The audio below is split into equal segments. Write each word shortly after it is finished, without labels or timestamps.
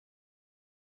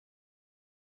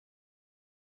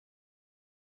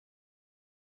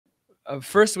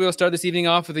First, we'll start this evening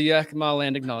off with the Yakima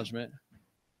Land Acknowledgement.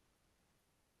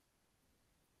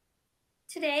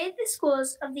 Today, the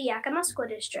schools of the Yakima School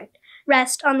District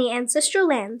rest on the ancestral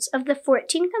lands of the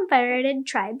 14 confederated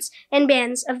tribes and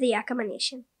bands of the Yakima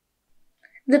Nation.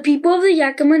 The people of the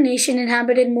Yakima Nation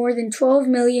inhabited more than 12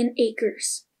 million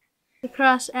acres.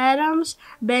 Across Adams,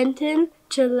 Benton,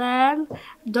 Chelan,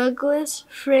 Douglas,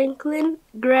 Franklin,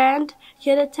 Grand,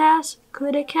 Kittitas,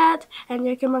 Cliticat, and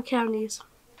Yakima counties.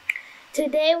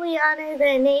 Today we honor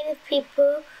the Native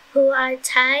people who are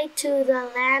tied to the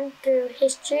land through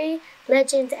history,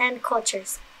 legends, and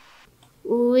cultures.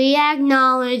 We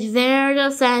acknowledge their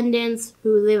descendants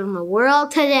who live in the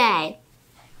world today.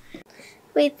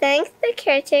 We thank the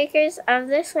caretakers of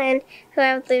this land who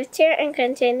have lived here and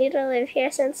continue to live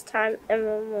here since time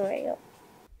immemorial.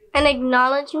 An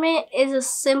acknowledgement is a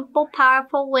simple,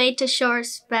 powerful way to show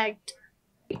respect.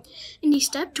 And a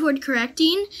step toward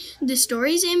correcting the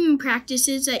stories and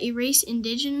practices that erase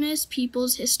Indigenous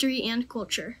peoples' history and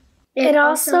culture. It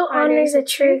also honors the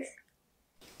truth.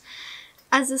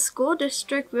 As a school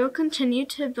district, we'll continue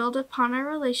to build upon our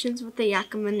relations with the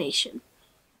Yakima Nation.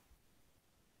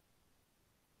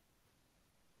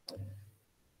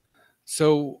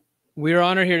 So we're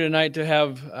honored here tonight to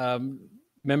have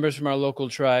members from our local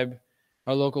tribe,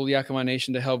 our local Yakima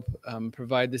Nation, to help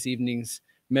provide this evening's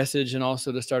message and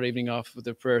also to start evening off with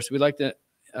a prayer. So we'd like to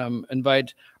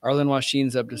invite Arlen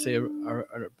Washines up to say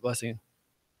our blessing.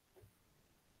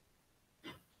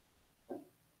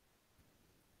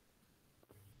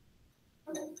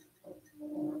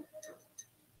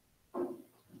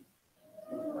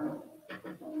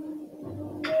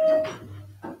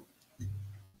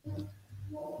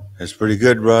 That's pretty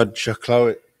good, Rod.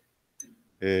 Shaklawit.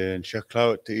 And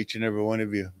shaklawit to each and every one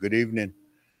of you. Good evening.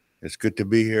 It's good to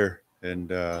be here.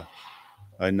 And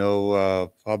I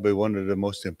know probably one of the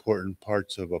most important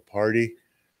parts of a party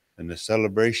and the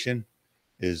celebration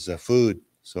is food.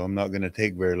 So I'm not going to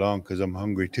take very long because I'm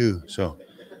hungry too. So,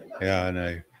 yeah, and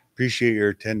I appreciate your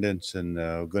attendance. And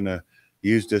I'm going to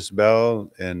use this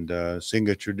bell and sing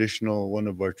one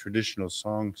of our traditional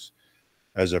songs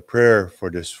as a prayer for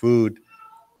this food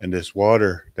and this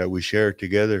water that we share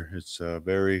together. It's a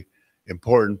very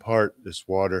important part, this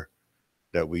water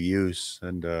that we use,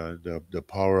 and the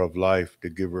power of life, the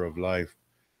giver of life.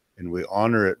 And we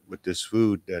honor it with this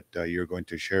food that you're going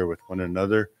to share with one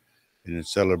another in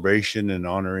celebration and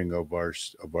honoring of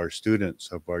our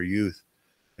students, of our youth,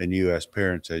 and you as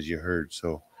parents, as you heard.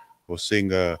 So we'll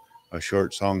sing a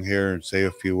short song here and say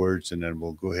a few words, and then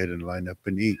we'll go ahead and line up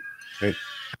and eat. Okay.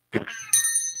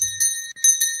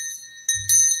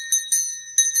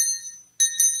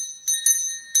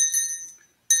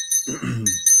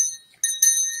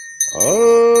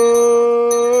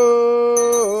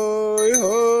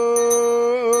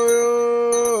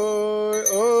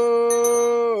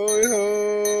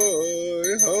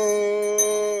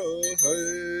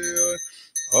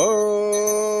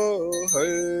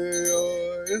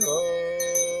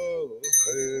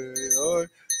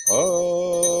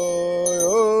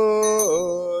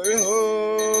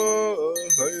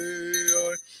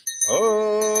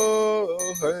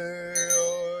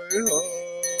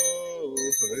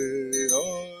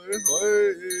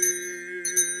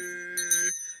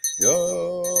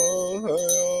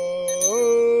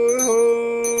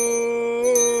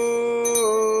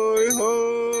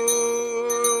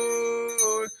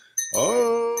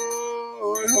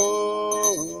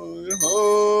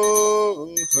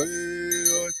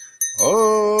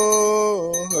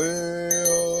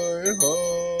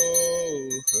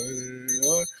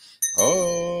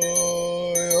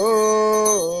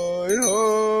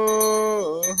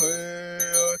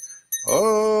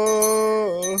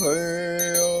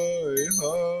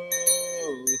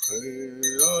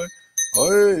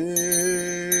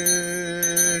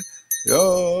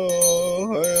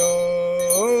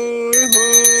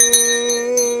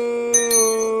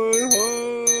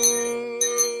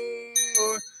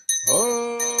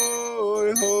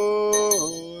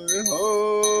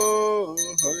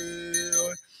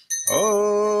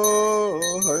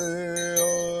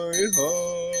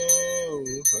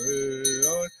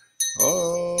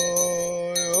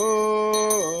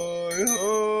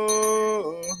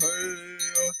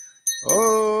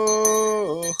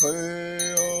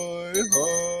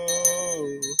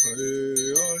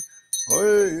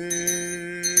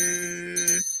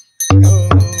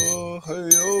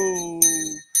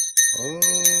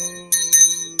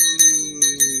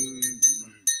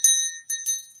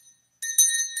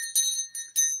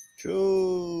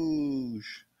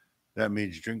 That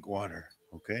means drink water,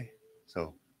 okay?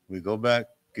 So we go back,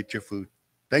 get your food.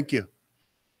 Thank you.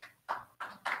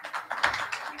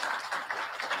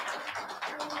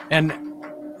 And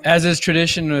as is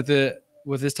tradition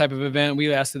with this type of event,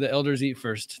 we ask that the elders eat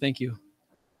first. Thank you.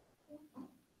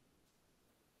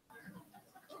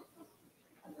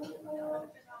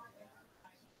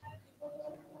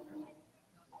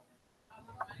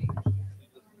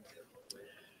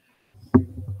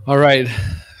 All right.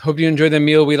 Hope you enjoyed the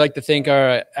meal. We'd like to thank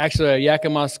our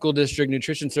Yakima School District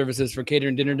Nutrition Services for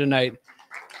catering dinner tonight.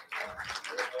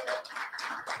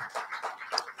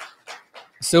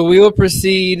 So we will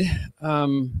proceed.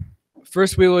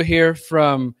 First, we will hear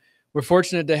from, we're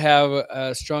fortunate to have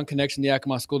a strong connection to the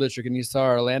Yakima School District, and you saw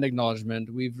our land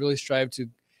acknowledgement. We've really strived to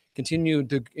continue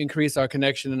to increase our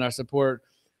connection and our support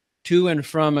to and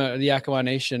from the Yakima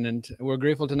Nation. And we're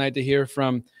grateful tonight to hear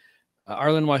from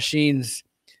Arlen Washines,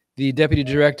 the Deputy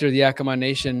Director of the Yakima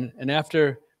Nation. And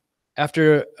after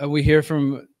we hear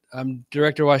from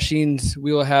Director Washines,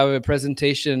 we will have a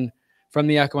presentation from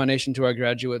the Yakima Nation to our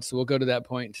graduates. So we'll go to that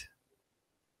point.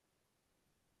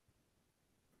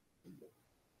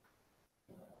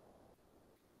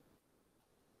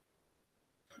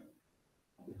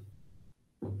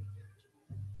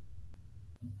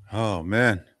 Oh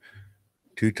man,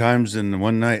 2 times in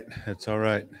one night. That's all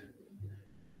right.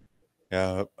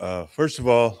 Yeah. First of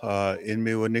all, in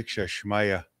me waniksha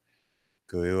shmaya,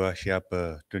 goiwa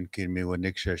shiapa tunkin me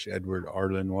waniksha Edward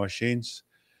Arlen Washings,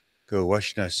 go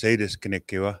washna sadis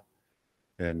kanikiwa,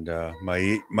 and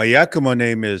my Yakima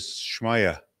name is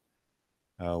Shmaya.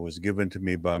 Was given to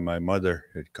me by my mother.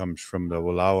 It comes from the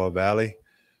Wallowa Valley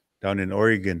down in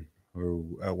Oregon,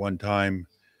 where at one time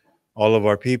all of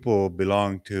our people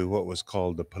belonged to what was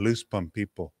called the Paluspum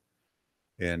people.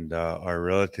 And our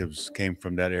relatives came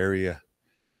from that area,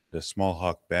 the Small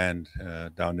Hawk Band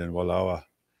down in Wallowa.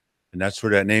 And that's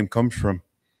where that name comes from.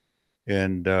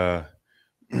 And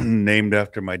named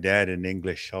after my dad in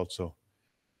English also.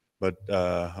 But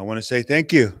I want to say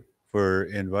thank you for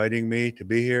inviting me to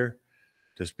be here,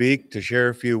 to speak, to share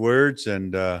a few words.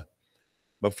 And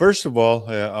but first of all,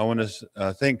 I want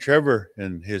to thank Trevor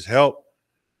and his help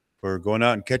for going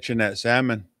out and catching that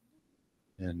salmon.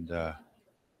 And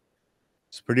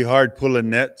it's pretty hard pulling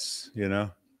nets, you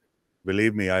know.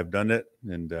 Believe me, I've done it.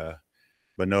 And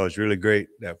but no, it's really great.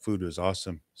 That food was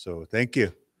awesome. So thank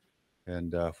you,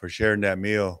 and for sharing that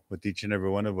meal with each and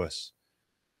every one of us.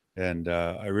 And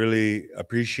I really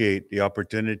appreciate the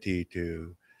opportunity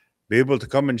to be able to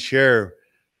come and share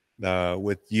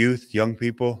with youth, young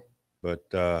people, but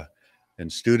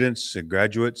and students and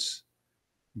graduates.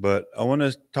 But I want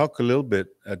to talk a little bit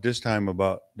at this time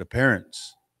about the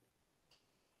parents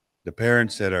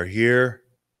that are here,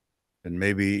 and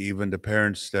maybe even the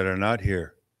parents that are not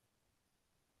here,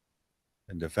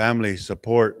 and the family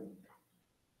support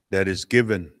that is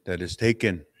given, that is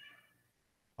taken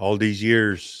all these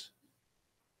years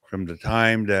from the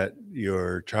time that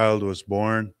your child was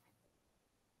born,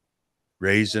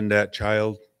 raising that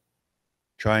child,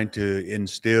 trying to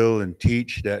instill and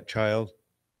teach that child,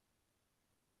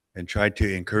 and try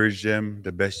to encourage them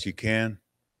the best you can.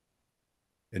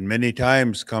 And many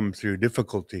times come through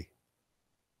difficult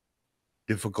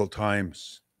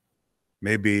times,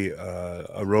 maybe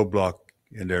a roadblock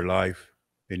in their life,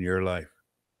 in your life.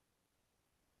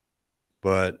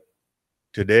 But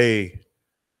today,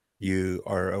 you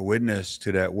are a witness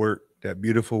to that work, that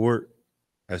beautiful work,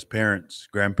 as parents,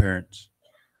 grandparents,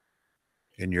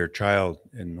 in your child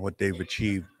and what they've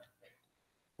achieved,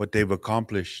 what they've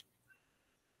accomplished.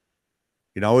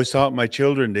 You know, I always thought my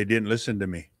children, they didn't listen to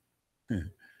me.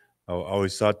 I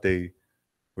always thought they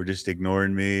were just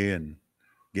ignoring me and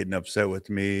getting upset with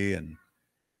me. And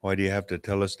why do you have to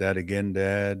tell us that again,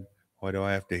 Dad? Why do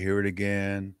I have to hear it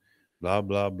again? Blah,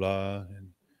 blah, blah. And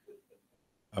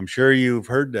I'm sure you've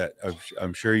heard that.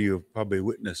 I'm sure you've probably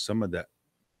witnessed some of that.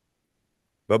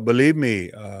 But believe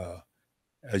me,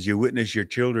 as you witness your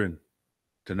children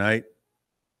tonight,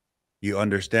 you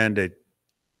understand that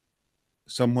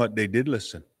somewhat they did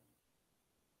listen.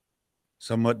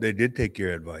 Somewhat they did take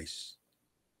your advice.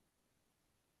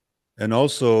 And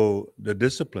also the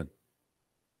discipline,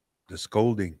 the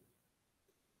scolding.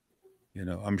 You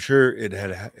know, I'm sure it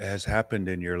has happened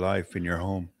in your life, in your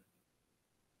home.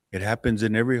 It happens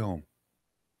in every home.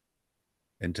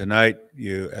 And tonight,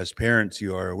 you, as parents,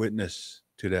 you are a witness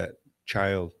to that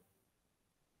child.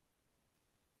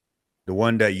 The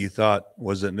one that you thought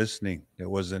wasn't listening, that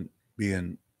wasn't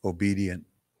being obedient.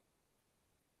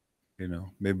 You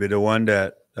know, maybe the one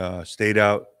that stayed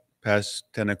out past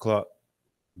 10 o'clock,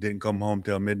 didn't come home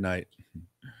till midnight.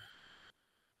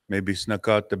 Maybe snuck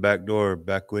out the back door,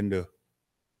 back window,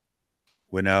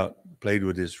 went out, played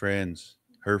with his friends,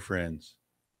 her friends.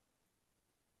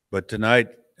 But tonight,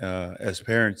 as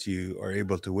parents, you are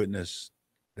able to witness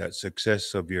that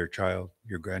success of your child,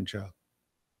 your grandchild.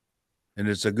 And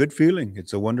it's a good feeling.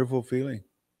 It's a wonderful feeling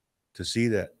to see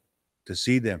that, to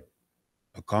see them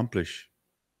accomplish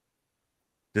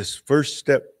this first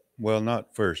step. Well,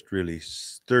 not first, really,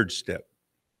 third step,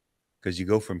 because you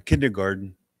go from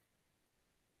kindergarten,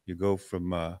 you go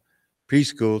from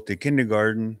preschool to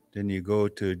kindergarten, then you go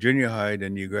to junior high,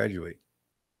 then you graduate.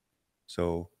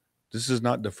 So this is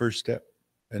not the first step,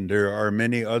 and there are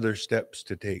many other steps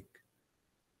to take.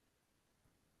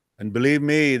 And believe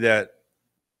me that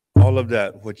all of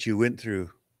that, what you went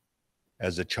through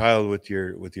as a child with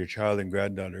your child and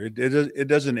granddaughter, it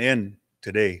doesn't end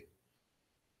today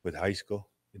with high school.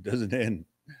 It doesn't end.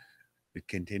 It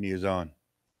continues on.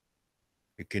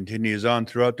 It continues on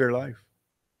throughout their life.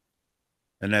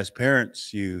 And as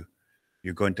parents, you're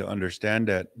going to understand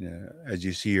that as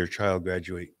you see your child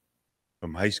graduate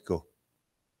from high school.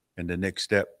 And the next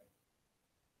step,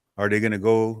 are they going to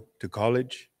go to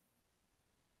college?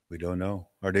 We don't know.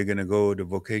 Are they going to go to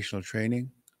vocational training?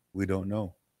 We don't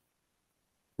know.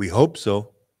 We hope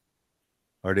so.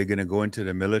 Are they going to go into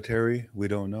the military? We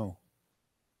don't know.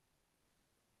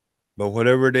 But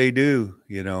whatever they do,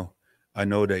 I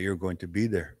know that you're going to be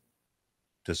there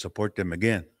to support them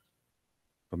again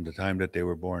from the time that they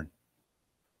were born.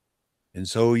 And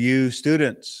so you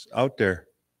students out there,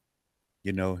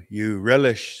 you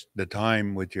relish the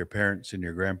time with your parents and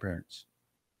your grandparents.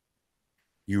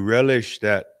 You relish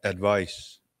that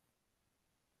advice,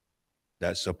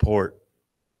 that support.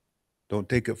 Don't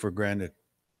take it for granted.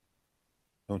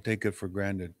 Don't take it for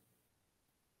granted.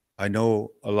 I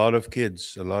know a lot of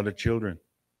kids, a lot of children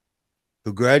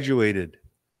who graduated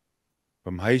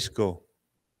from high school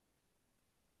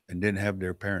and didn't have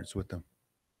their parents with them.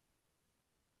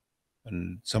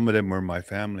 And some of them were my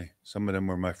family. Some of them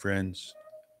were my friends.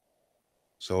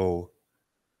 So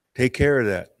take care of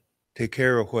that. Take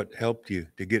care of what helped you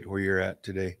to get where you're at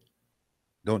today.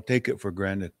 Don't take it for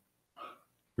granted.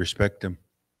 Respect them.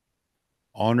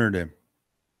 Honor them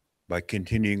by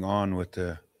continuing on with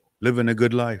living a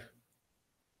good life.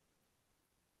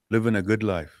 Living a good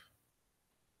life.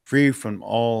 Free from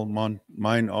all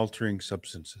mind-altering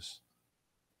substances.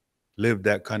 Live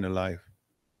that kind of life.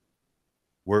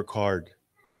 Work hard.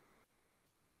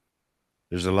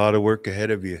 There's a lot of work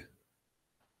ahead of you.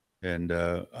 And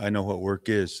I know what work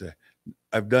is.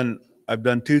 I've done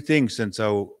two things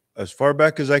as far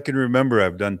back as I can remember.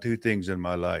 I've done two things in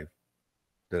my life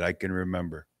that I can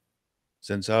remember.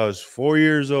 Since I was 4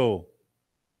 years old,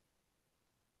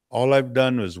 all I've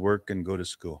done was work and go to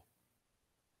school.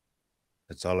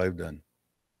 That's all I've done.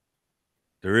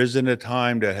 There isn't a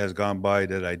time that has gone by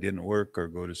that I didn't work or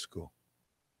go to school.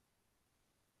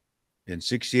 In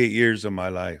 68 years of my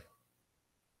life,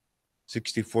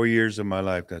 64 years of my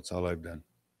life, that's all I've done.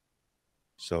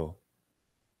 So,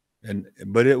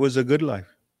 but it was a good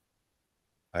life.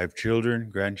 I have children,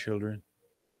 grandchildren,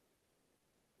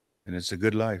 and it's a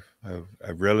good life. I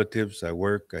have relatives, I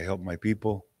work, I help my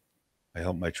people, I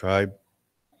help my tribe.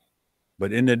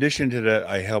 But in addition to that,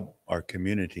 I help our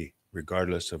community,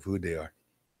 regardless of who they are.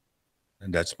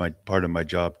 And that's part of my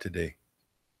job today.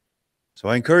 So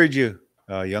I encourage you,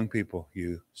 young people,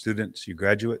 you students, you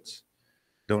graduates,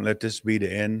 don't let this be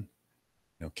the end.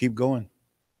 Keep going.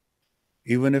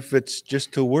 Even if it's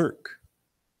just to work,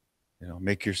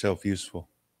 make yourself useful.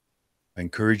 I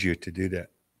encourage you to do that.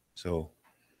 So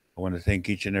I want to thank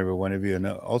each and every one of you, and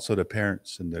also the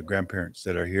parents and the grandparents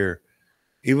that are here,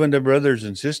 even the brothers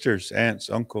and sisters, aunts,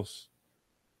 uncles,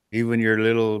 even your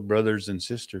little brothers and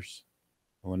sisters.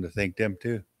 I want to thank them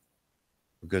too,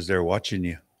 because they're watching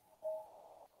you.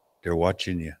 They're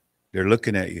watching you. They're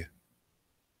looking at you.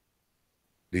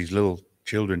 These little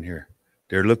children here,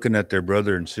 they're looking at their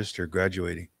brother and sister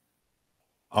graduating.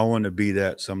 I want to be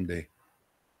that someday.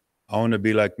 I want to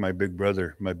be like my big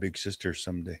brother, my big sister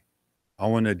someday. I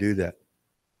want to do that.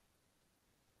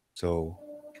 So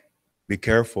be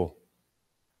careful.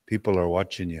 People are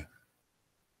watching you.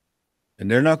 And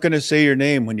they're not going to say your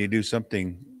name when you do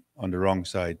something on the wrong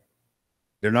side.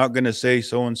 They're not going to say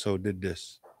so-and-so did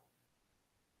this.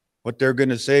 What they're going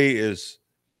to say is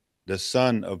the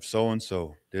son of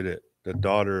so-and-so did it, the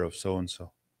daughter of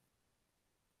so-and-so,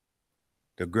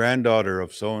 the granddaughter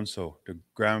of so-and-so, the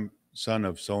grandson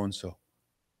of so-and-so.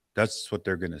 That's what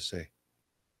they're going to say.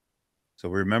 So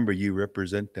remember, you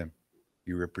represent them.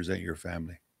 You represent your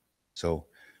family. So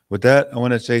with that, I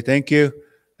want to say thank you.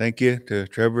 Thank you to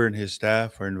Trevor and his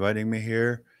staff for inviting me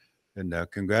here. And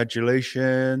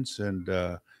congratulations. And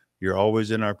you're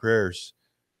always in our prayers.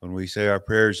 When we say our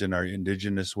prayers in our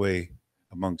indigenous way,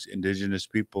 amongst indigenous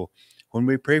people, when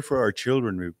we pray for our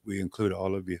children, we include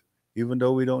all of you. Even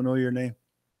though we don't know your name,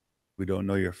 We don't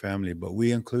know your family, but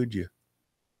we include you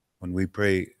when we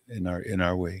pray in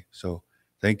our way. So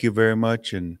thank you very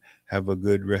much, and have a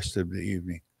good rest of the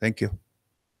evening. Thank you.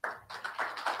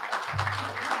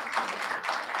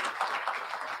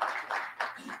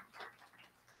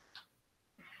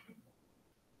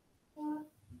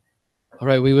 All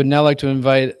right, we would now like to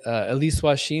invite Elise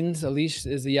Washins. Elise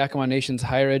is the Yakima Nation's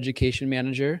higher education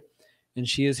manager, and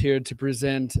she is here to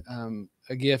present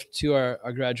a gift to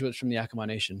our graduates from the Yakima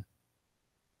Nation.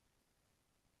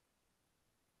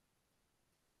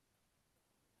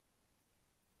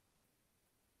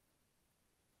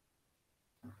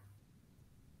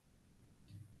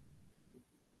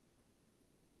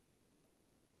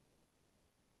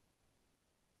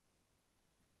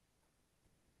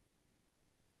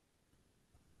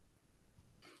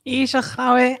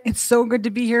 It's so good to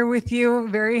be here with you.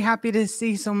 Very happy to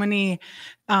see so many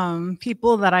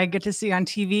people that I get to see on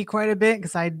TV quite a bit,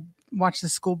 because I watch the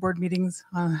school board meetings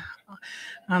on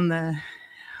the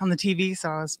TV. So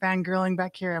I was fangirling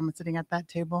back here. I'm sitting at that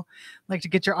table. I'd like to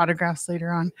get your autographs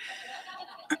later on.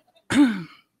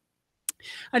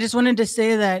 I just wanted to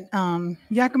say that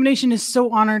Yakima Nation is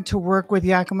so honored to work with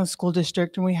Yakima School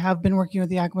District, and we have been working with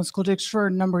the Yakima School District for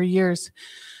a number of years.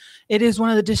 It is one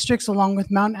of the districts, along with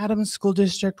Mount Adams School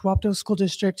District, Wapto School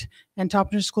District, and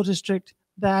Topner School District,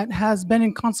 that has been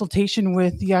in consultation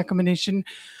with the Yakima Nation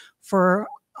for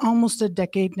almost a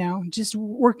decade now, just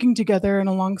working together and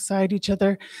alongside each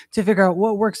other to figure out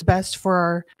what works best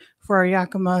for our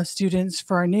Yakima students,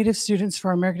 for our Native students, for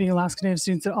our American Eagle Alaska Native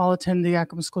students that all attend the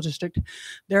Yakima School District.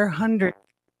 There are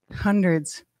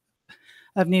hundreds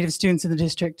of Native students in the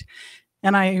district.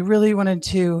 And I really wanted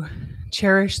to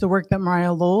cherish the work that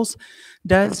Mariah Lowles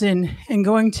does in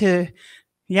going to,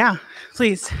 yeah,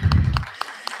 please.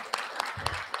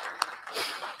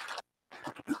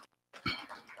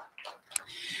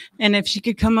 And if she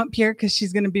could come up here, because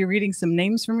she's going to be reading some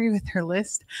names for me with her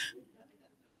list.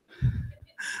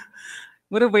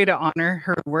 What a way to honor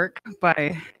her work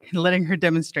by letting her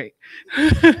demonstrate.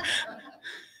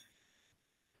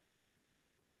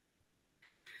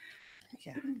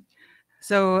 Yeah.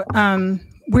 So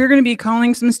we're going to be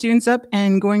calling some students up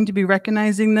and going to be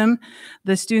recognizing them,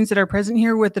 the students that are present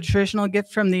here, with the traditional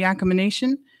gift from the Yakima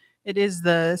Nation. It is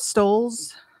the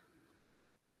stoles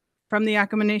from the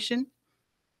Yakima Nation.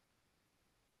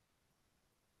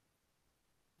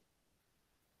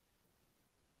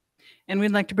 And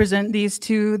we'd like to present these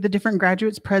to the different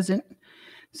graduates present.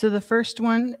 So the first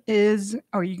one is,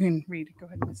 oh, you can read. Go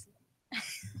ahead, Miss.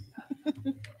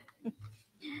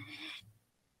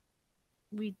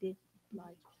 We did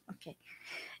like, okay.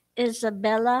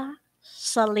 Isabella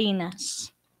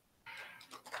Salinas.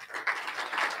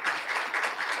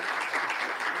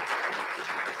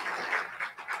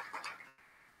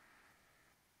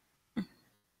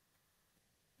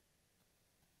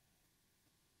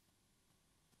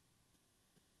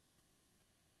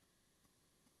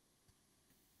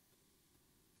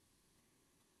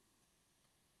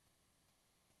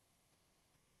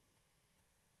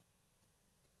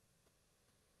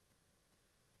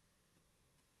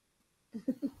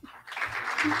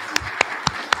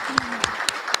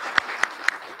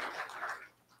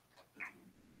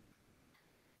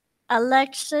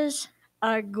 Alexis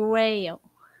Arguello.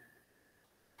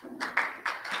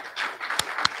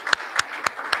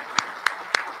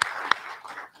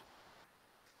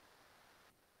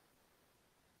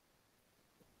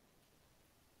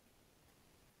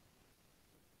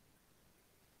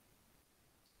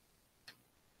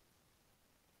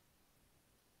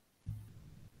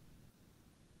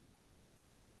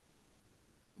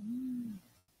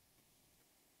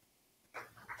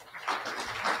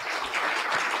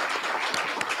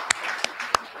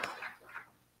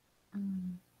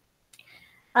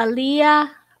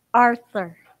 Aaliyah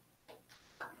Arthur.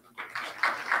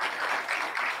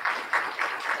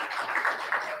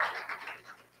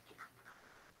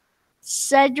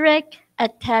 Cedric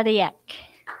Atariak.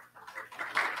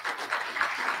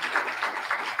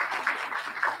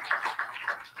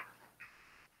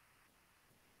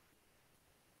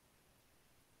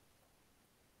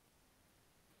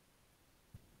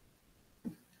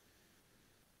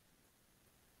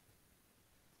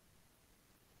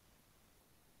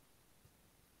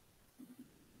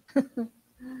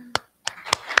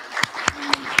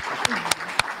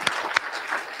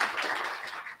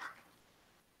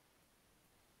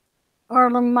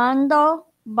 Armando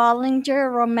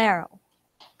Bollinger Romero.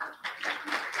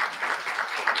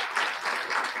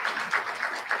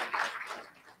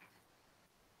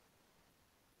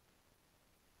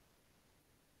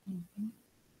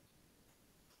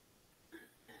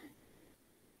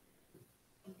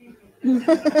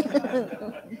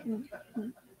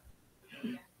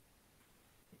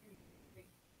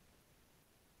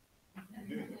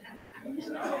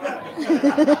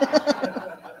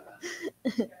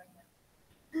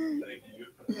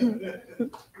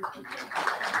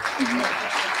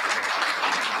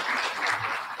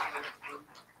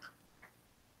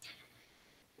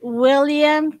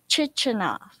 William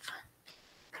Chichinoff.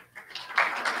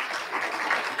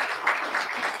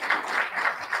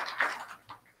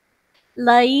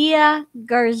 Laia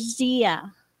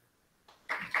Garcia.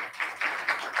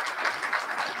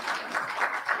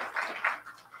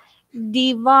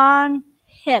 Devon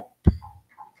Hip.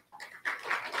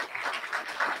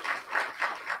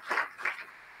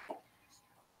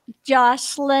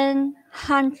 Jocelyn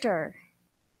Hunter.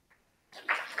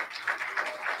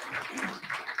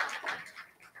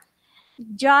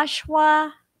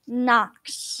 Joshua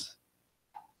Knox.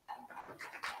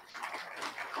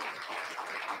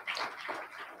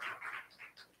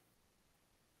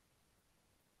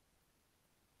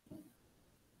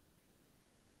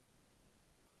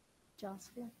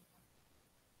 Jocelyn.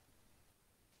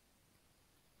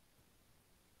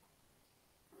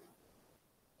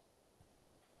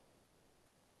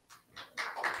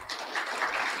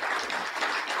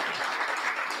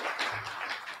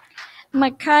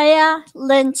 Micaiah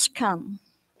Linscomb.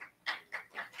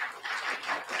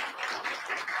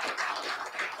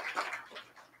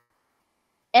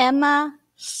 Emma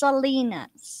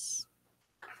Salinas.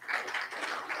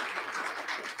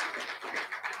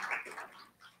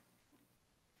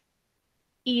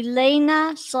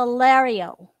 Elena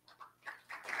Salario.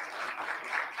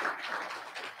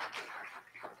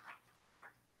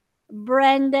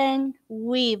 Brendan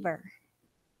Weaver.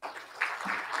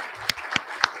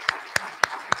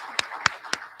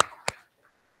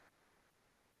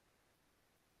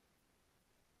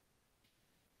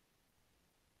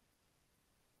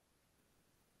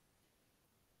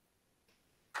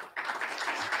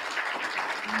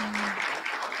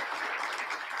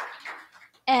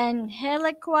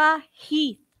 Angelica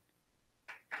Heath.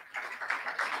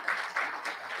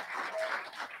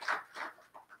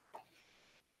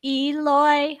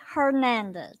 Eloy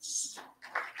Hernandez.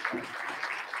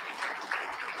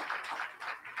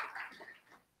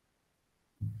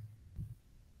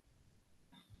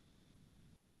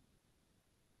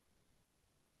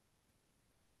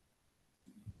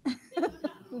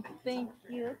 Thank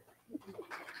you.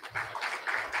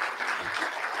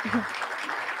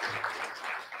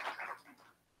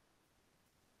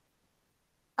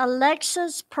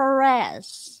 Alexis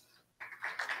Perez.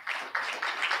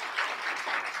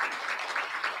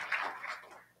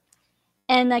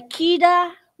 And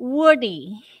Akita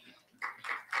Woody.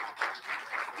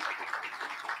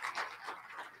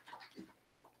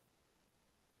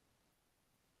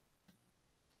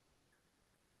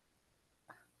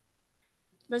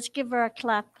 Let's give her a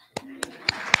clap.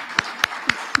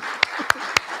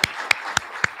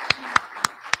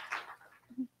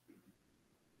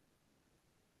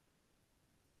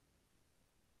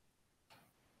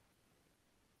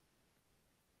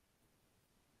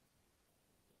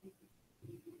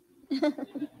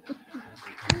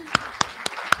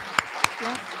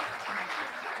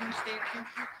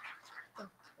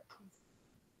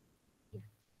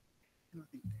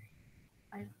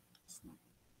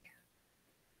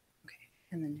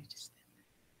 And then you just.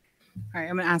 All right,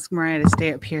 I'm going to ask Mariah to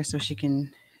stay up here so she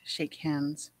can shake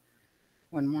hands.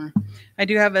 One more. I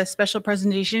do have a special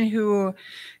presentation who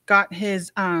got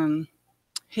his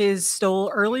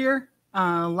stole earlier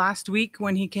last week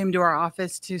when he came to our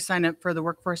office to sign up for the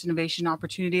Workforce Innovation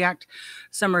Opportunity Act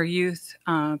Summer Youth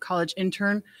College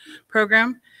Intern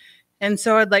Program. And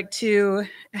so I'd like to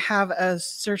have a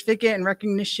certificate and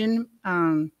recognition.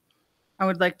 I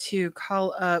would like to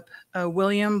call up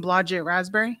William Blodgett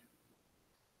Raspberry.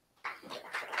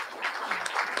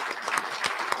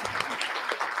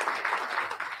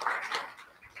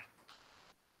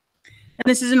 And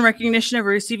this is in recognition of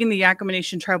receiving the Yakama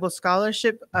Nation Tribal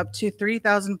Scholarship up to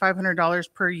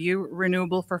 $3,500 per year,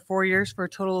 renewable for 4 years, for a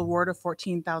total award of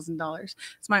 $14,000.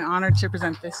 It's my honor to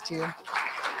present this to you.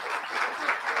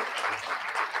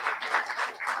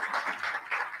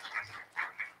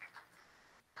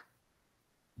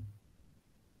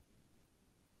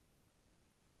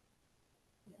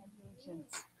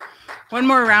 One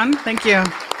more round. Thank you.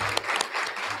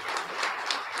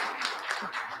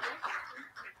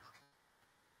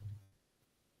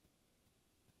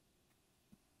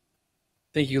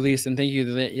 Thank you, Lisa, and thank you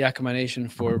to the Yakama Nation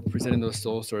for presenting those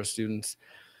souls to our students.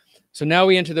 So now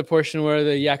we enter the portion where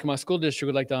the Yakima School District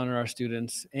would like to honor our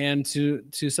students. And to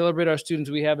celebrate our students,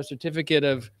 we have a certificate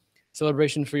of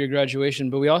celebration for your graduation.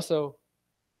 But we also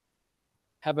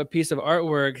have a piece of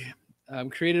artwork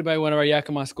created by one of our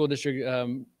Yakima School District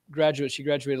graduates. She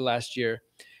graduated last year,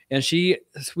 and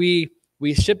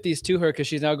we shipped these to her because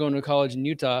she's now going to college in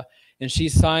Utah, and she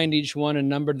signed each one and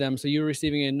numbered them. So you're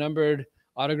receiving a numbered,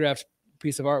 autographed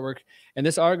piece of artwork. And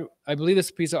this art, I believe,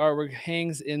 this piece of artwork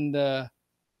hangs in at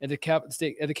the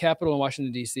Capitol in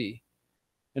Washington D.C.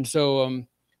 And so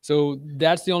so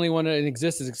that's the only one that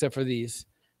exists except for these.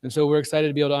 And so we're excited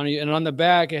to be able to honor you. And on the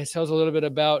back, it tells a little bit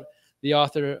about the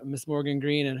author, Miss Morgan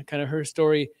Green, and kind of her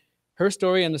story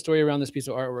and the story around this piece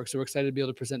of artwork. So we're excited to be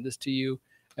able to present this to you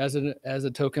as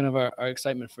a token of our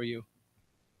excitement for you.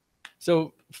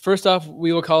 So first off,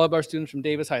 we will call up our students from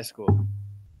Davis High School.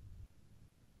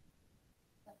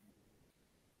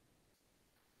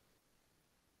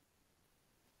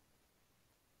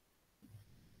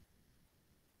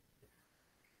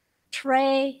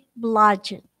 Trey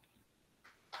Blodgett.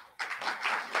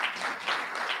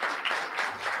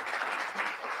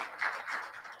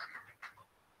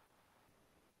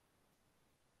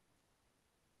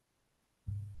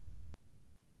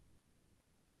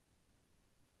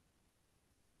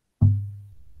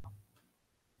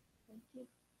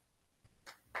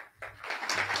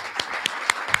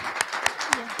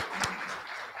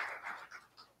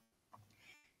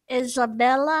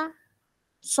 Isabella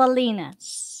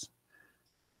Salinas.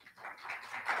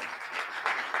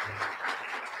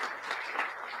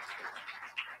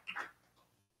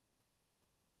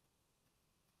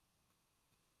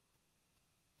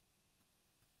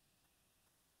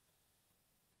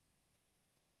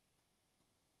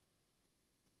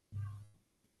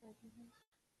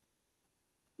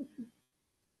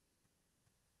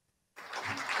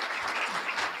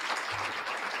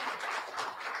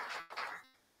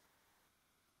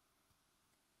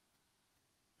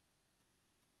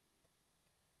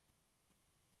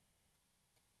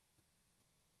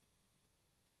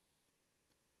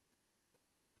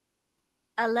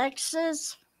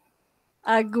 Alexis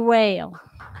Aguayo.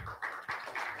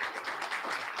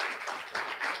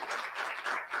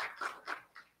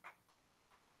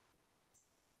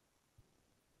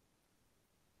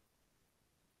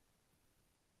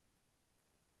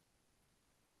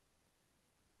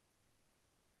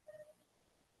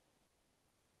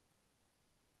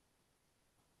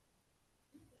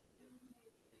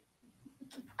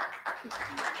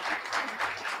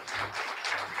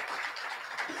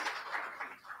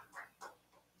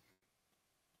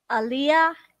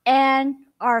 Aliyah Ann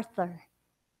Arthur.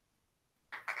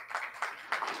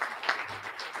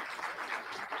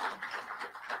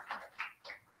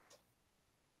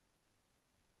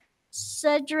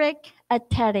 Cedric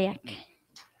Atetiak.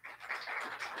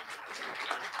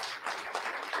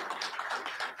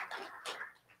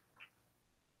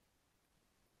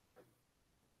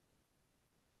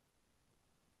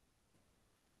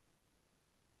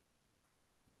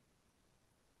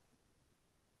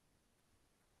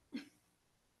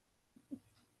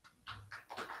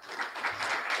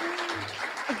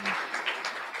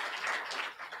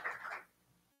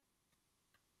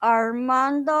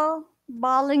 Armando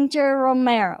Bollinger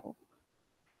Romero.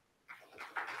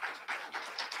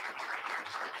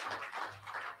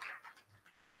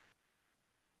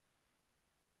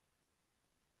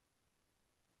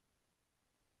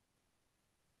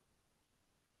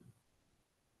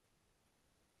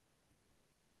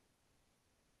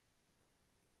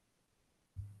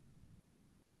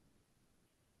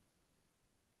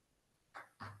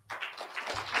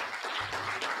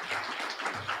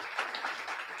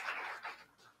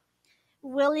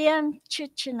 William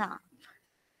Chichinov.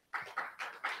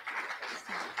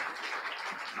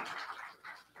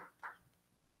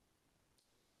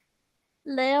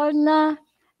 Leona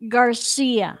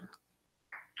Garcia.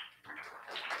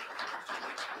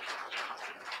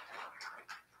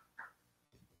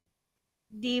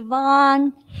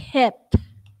 Devon Hip.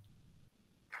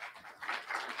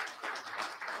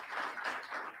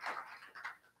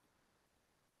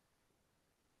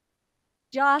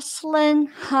 Jocelyn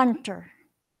Hunter.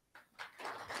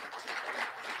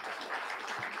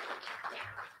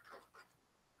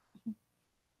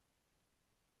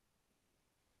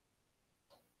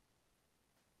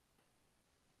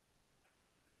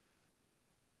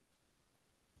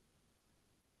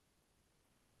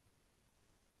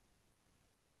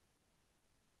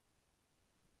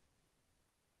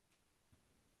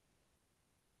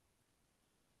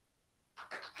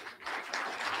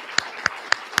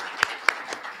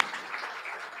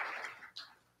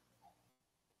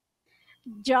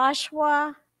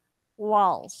 Joshua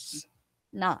Walls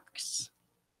Knox.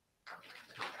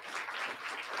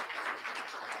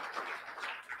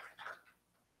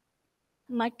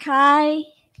 Mackay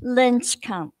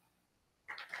Linskamp.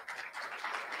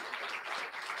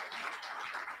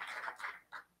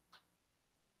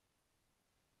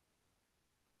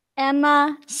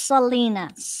 Emma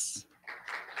Salinas.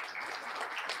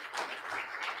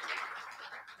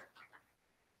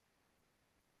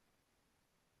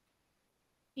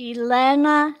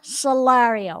 Elena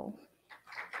Solario.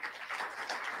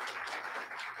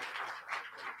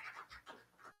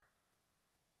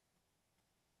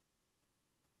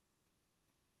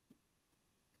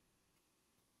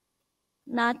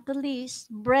 Not the least,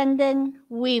 Brendan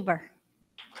Weaver.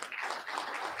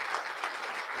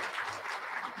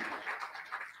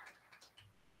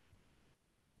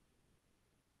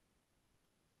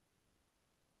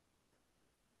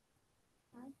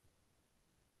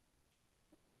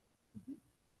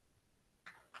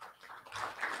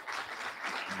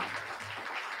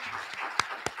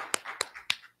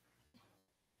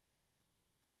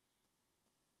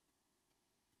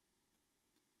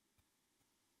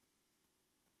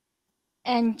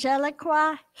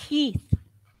 Angelica Heath.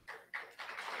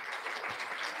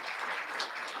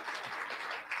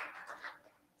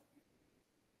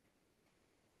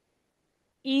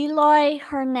 Eloy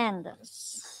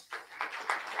Hernandez.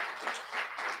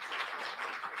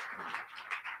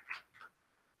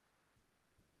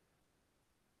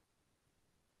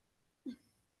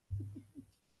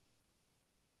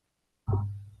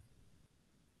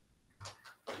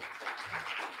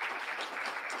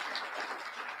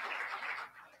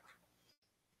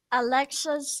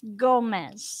 Alexis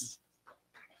Gomez.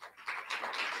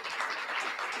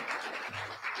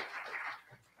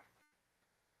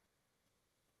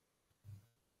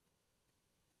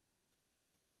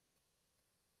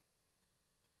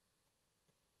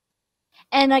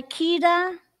 And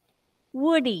Akita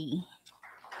Woody.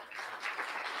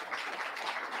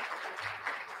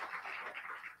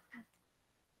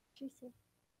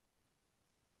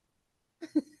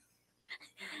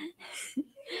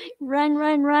 Run,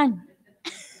 run, run.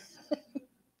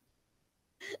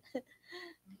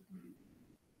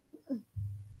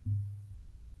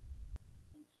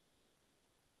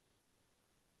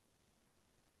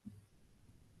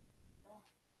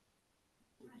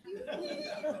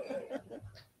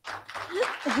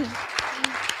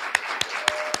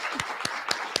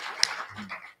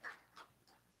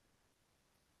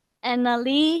 And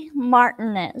Ali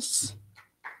Martinez.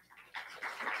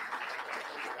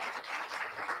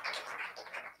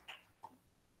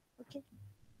 Okay.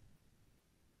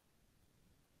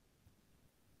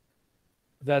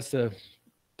 That's the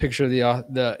picture of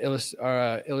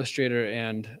our illustrator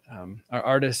and our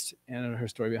artist and her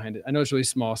story behind it. I know it's really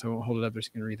small, so I won't hold it up.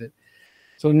 Just going to read it.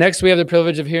 So next, we have the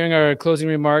privilege of hearing our closing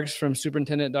remarks from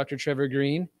Superintendent Dr. Trevor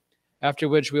Green, after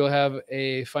which we'll have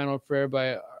a final prayer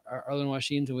by Arlen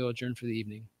Washeen, and we'll adjourn for the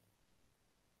evening.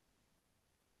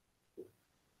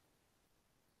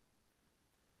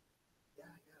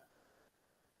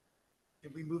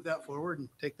 Can we move that forward and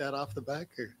take that off the back?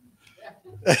 Or?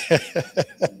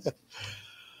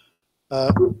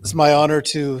 It's my honor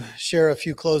to share a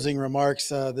few closing remarks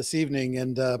this evening,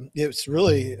 and it's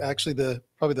really actually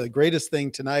probably the greatest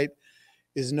thing tonight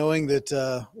is knowing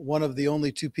that one of the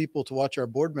only two people to watch our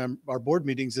board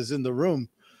meetings is in the room.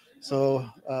 So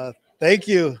thank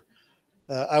you.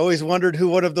 I always wondered who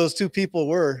one of those two people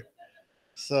were.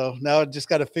 So now I just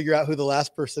got to figure out who the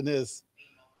last person is.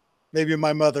 Maybe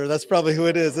my mother. That's probably who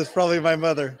it is. It's probably my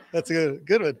mother. That's a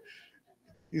good one.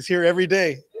 He's here every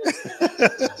day.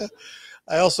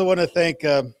 I also want to thank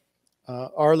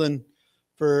Arlen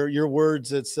for your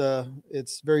words.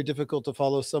 It's very difficult to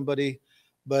follow somebody,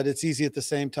 but it's easy at the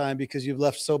same time because you've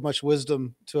left so much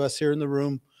wisdom to us here in the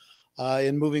room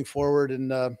in moving forward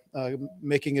and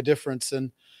making a difference.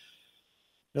 And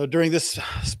during this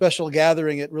special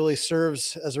gathering, it really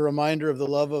serves as a reminder of the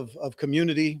love of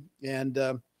community and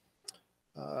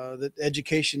that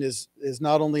education is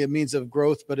not only a means of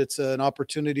growth, but it's an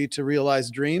opportunity to realize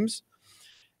dreams.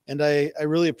 And I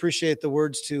really appreciate the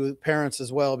words to parents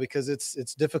as well, because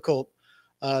it's difficult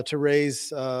to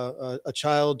raise a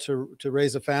child, to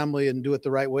raise a family and do it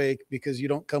the right way, because you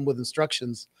don't come with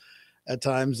instructions at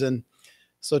times. And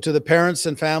so to the parents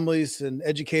and families and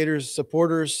educators,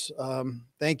 supporters,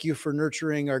 thank you for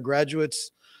nurturing our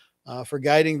graduates, for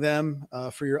guiding them,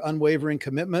 for your unwavering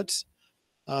commitment,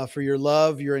 for your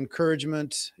love, your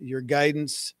encouragement, your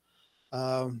guidance.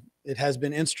 It has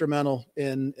been instrumental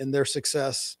in their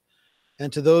success.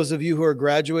 And to those of you who are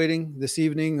graduating this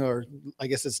evening, or I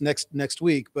guess it's next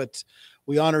week, but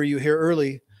we honor you here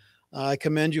early. I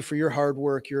commend you for your hard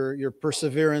work, your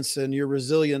perseverance, and your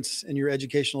resilience in your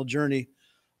educational journey,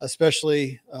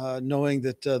 especially knowing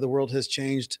that the world has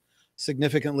changed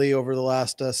significantly over the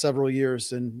last several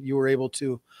years, and you were able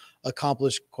to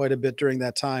accomplish quite a bit during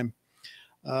that time.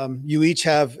 You each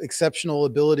have exceptional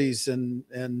abilities and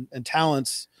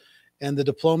talents, and the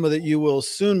diploma that you will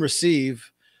soon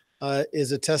receive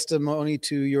is a testimony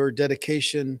to your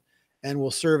dedication and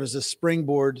will serve as a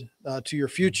springboard to your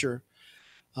future.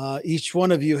 Each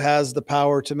one of you has the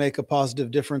power to make a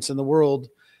positive difference in the world,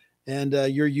 and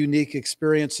your unique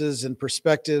experiences and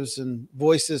perspectives and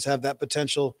voices have that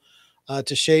potential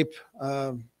to shape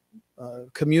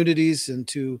communities and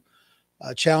to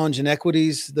challenge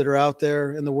inequities that are out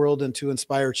there in the world and to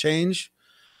inspire change.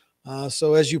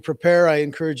 So as you prepare, I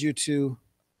encourage you to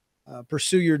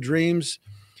pursue your dreams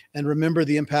and remember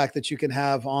the impact that you can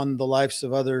have on the lives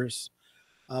of others.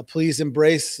 Please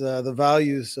embrace the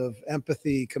values of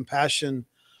empathy, compassion,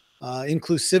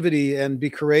 inclusivity, and be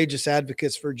courageous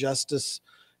advocates for justice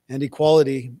and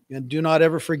equality. And do not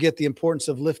ever forget the importance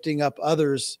of lifting up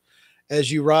others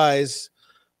as you rise,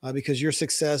 because your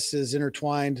success is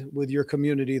intertwined with your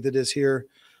community that is here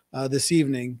this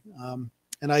evening.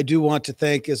 And I do want to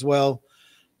thank as well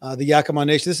the Yakima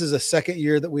Nation. This is the second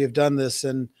year that we have done this,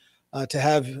 and to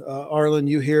have Arlen,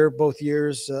 you here both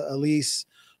years, Elise,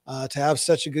 to have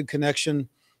such a good connection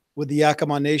with the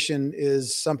Yakima Nation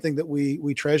is something that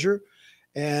we treasure.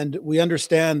 And we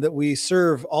understand that we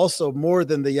serve also more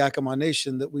than the Yakima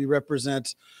Nation, that we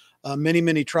represent many,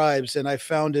 many tribes. And I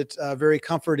found it very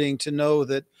comforting to know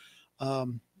that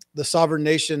the sovereign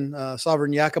nation,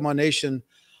 sovereign Yakima Nation,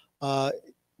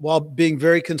 while being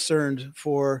very concerned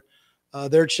for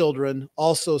their children,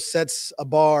 also sets a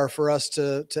bar for us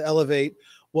to elevate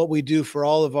what we do for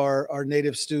all of our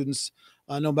Native students,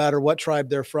 no matter what tribe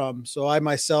they're from. So I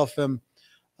myself am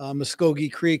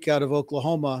Muskogee Creek out of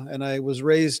Oklahoma, and I was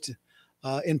raised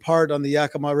in part on the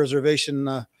Yakima Reservation.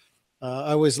 I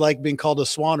always like being called a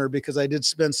Swanner because I did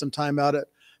spend some time out at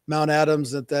Mount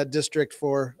Adams at that district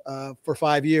for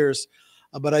 5 years.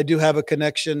 But I do have a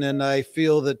connection, and I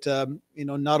feel that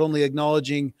not only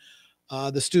acknowledging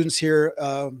the students here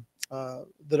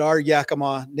that are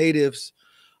Yakima natives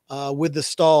with the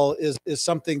stall is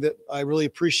something that I really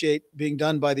appreciate being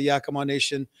done by the Yakima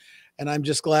Nation. And I'm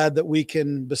just glad that we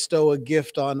can bestow a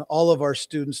gift on all of our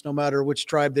students, no matter which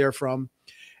tribe they're from.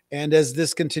 And as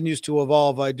this continues to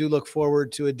evolve, I do look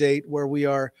forward to a date where we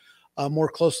are more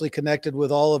closely connected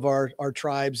with all of our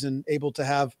tribes and able to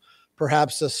have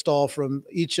perhaps a stall from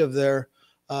each of their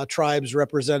tribes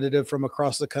representative from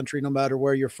across the country, no matter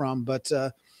where you're from. But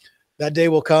that day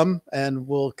will come, and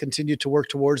we'll continue to work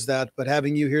towards that. But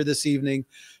having you here this evening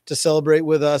to celebrate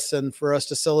with us and for us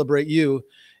to celebrate you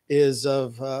is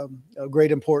of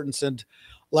great importance. And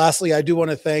lastly, I do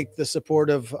want to thank the support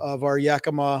of our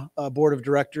Yakima Board of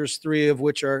Directors, 3 of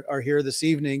which are here this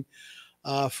evening,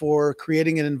 for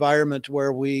creating an environment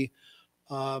where we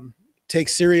take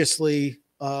seriously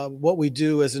what we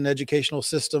do as an educational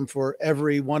system for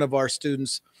every one of our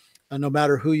students, no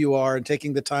matter who you are, and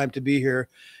taking the time to be here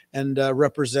and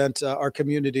represent our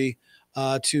community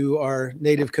to our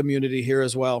Native community here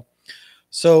as well.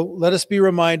 So let us be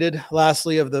reminded,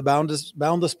 lastly, of the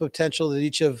boundless potential that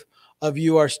each of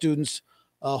you, our students,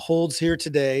 holds here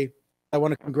today. I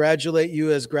want to congratulate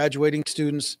you as graduating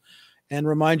students and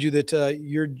remind you that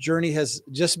your journey has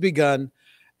just begun.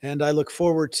 And I look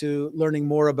forward to learning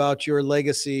more about your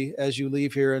legacy as you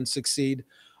leave here and succeed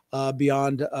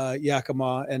beyond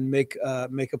Yakima and make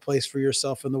a place for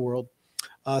yourself in the world.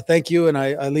 Thank you, and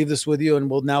I leave this with you, and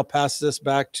we'll now pass this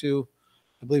back to,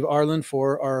 I believe, Arlen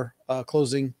for our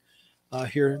closing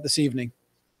here this evening.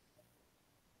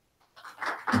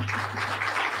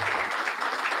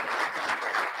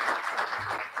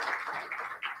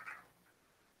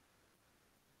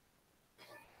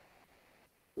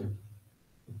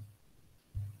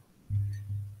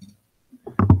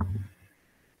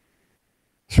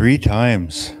 Three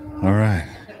times. All right.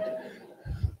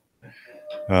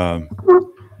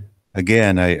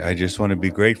 Again, I just want to be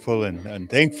grateful and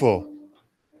thankful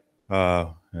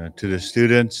to the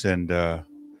students, and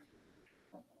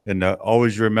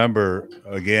always remember,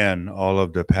 again, all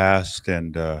of the past,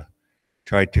 and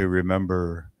try to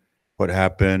remember what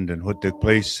happened and what took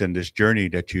place in this journey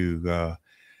that you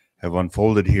have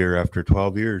unfolded here after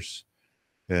 12 years.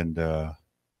 And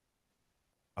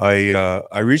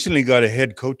I recently got a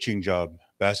head coaching job,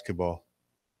 basketball.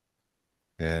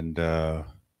 And I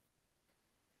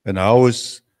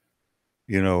always,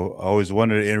 always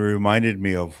wondered, and it reminded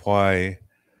me of why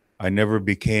I never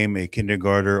became a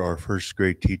kindergarten or first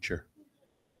grade teacher.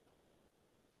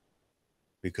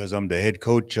 Because I'm the head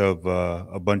coach of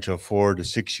a bunch of 4 to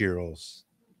 6 year olds.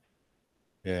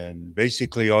 And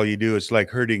basically all you do is like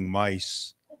herding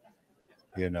mice.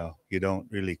 You don't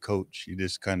really coach. You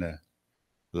just kind of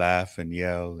laugh and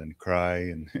yell and cry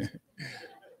and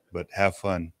but have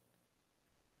fun.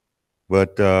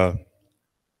 But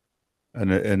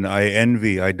and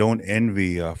I don't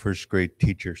envy first grade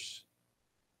teachers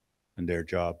and their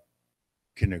job,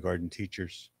 kindergarten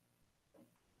teachers.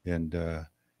 And I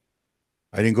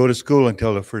didn't go to school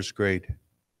until the first grade.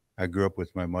 I grew up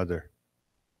with my mother.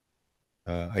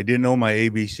 I didn't know my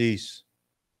ABCs.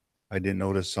 I didn't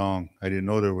know the song. I didn't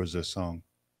know there was a song.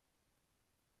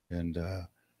 And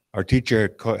our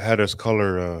teacher had us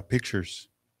color pictures,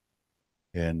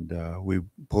 and we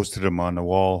posted them on the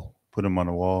wall, put them on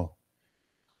the wall.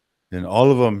 And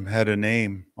all of them had a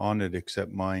name on it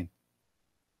except mine.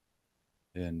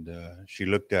 And she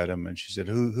looked at them and she said,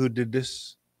 "Who did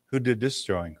this? Who did this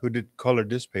drawing? Who did color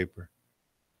this paper?"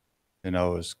 And I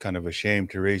was kind of ashamed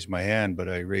to raise my hand, but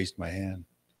I raised my hand.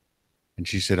 And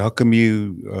she said, "How come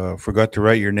you forgot to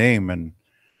write your name?" And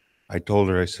I told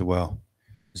her, I said, "Well,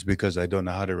 it's because I don't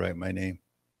know how to write my name."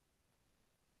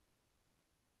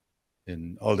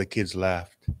 And all the kids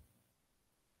laughed.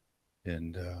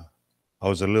 And I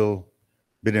was a little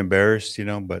bit embarrassed,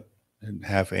 but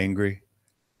half angry.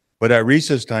 But at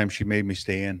recess time, she made me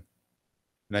stay in.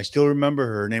 And I still remember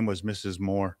her name was Mrs.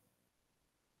 Moore.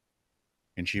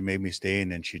 And she made me stay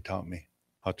in and she taught me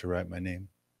how to write my name.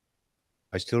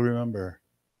 I still remember her.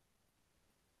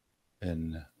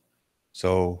 And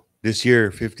so this year,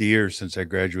 50 years since I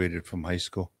graduated from high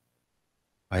school,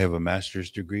 I have a master's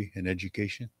degree in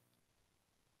education.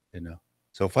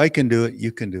 So if I can do it,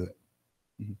 you can do it.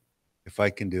 If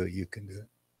I can do it, you can do it.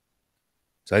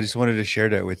 So I just wanted to share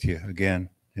that with you again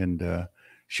and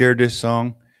share this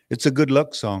song. It's a good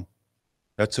luck song.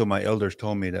 That's what my elders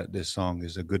told me, that this song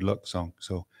is a good luck song.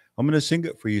 So I'm going to sing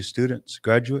it for you students,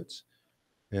 graduates,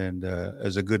 and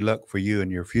as a good luck for you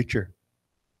in your future,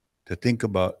 to think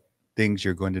about things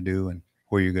you're going to do and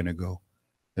where you're going to go.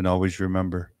 And always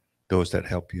remember those that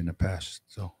helped you in the past.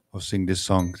 So I'll sing this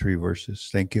song, 3 verses.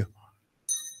 Thank you.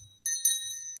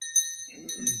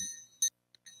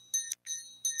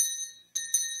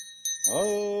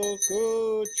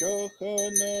 Aku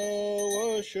cakana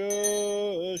washa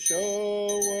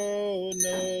shawa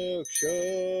naksha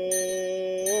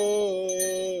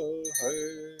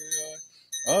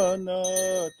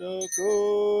Anatakuna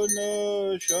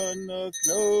shanak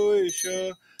noisha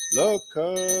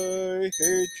lakai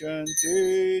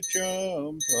hichanti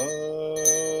champa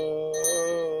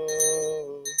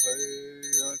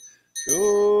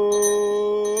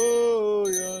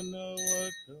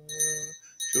Shoyanawata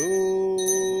Shoyanawata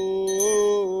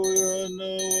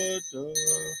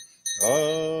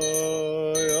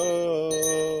Aya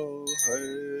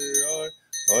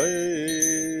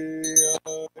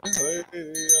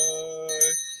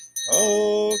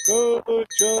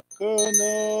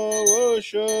Akachakana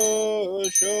washa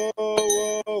shawanaksha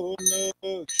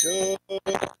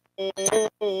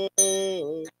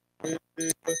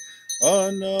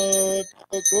Anatakuna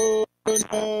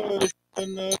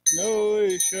shanak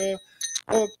noisha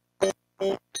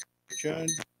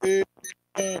Chanti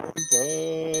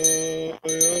Champaya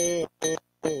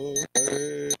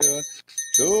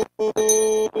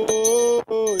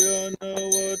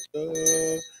Choyanawata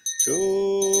Choyanawata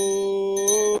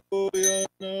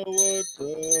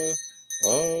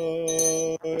Aya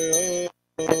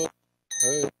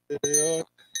Haya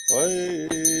Haya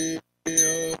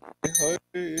Haya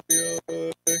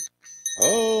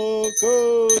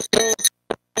Akasa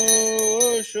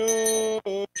Washa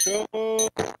Shanaksha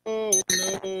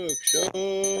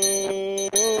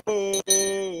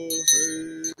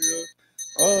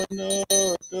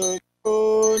Anatakona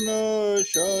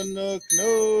Shanak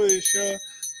Noisha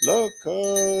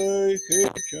Lakai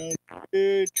Kichanti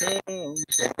Champa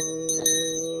Shoyanawata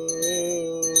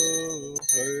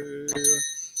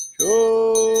Shoyanawata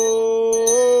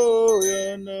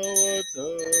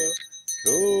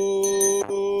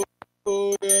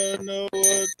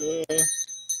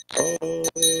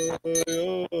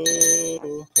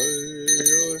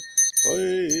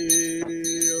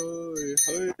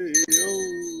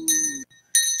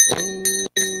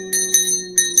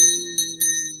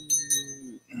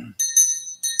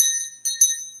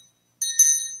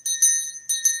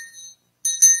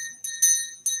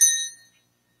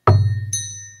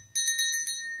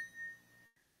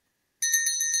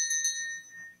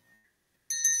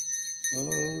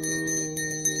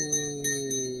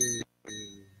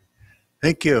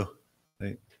Thank you.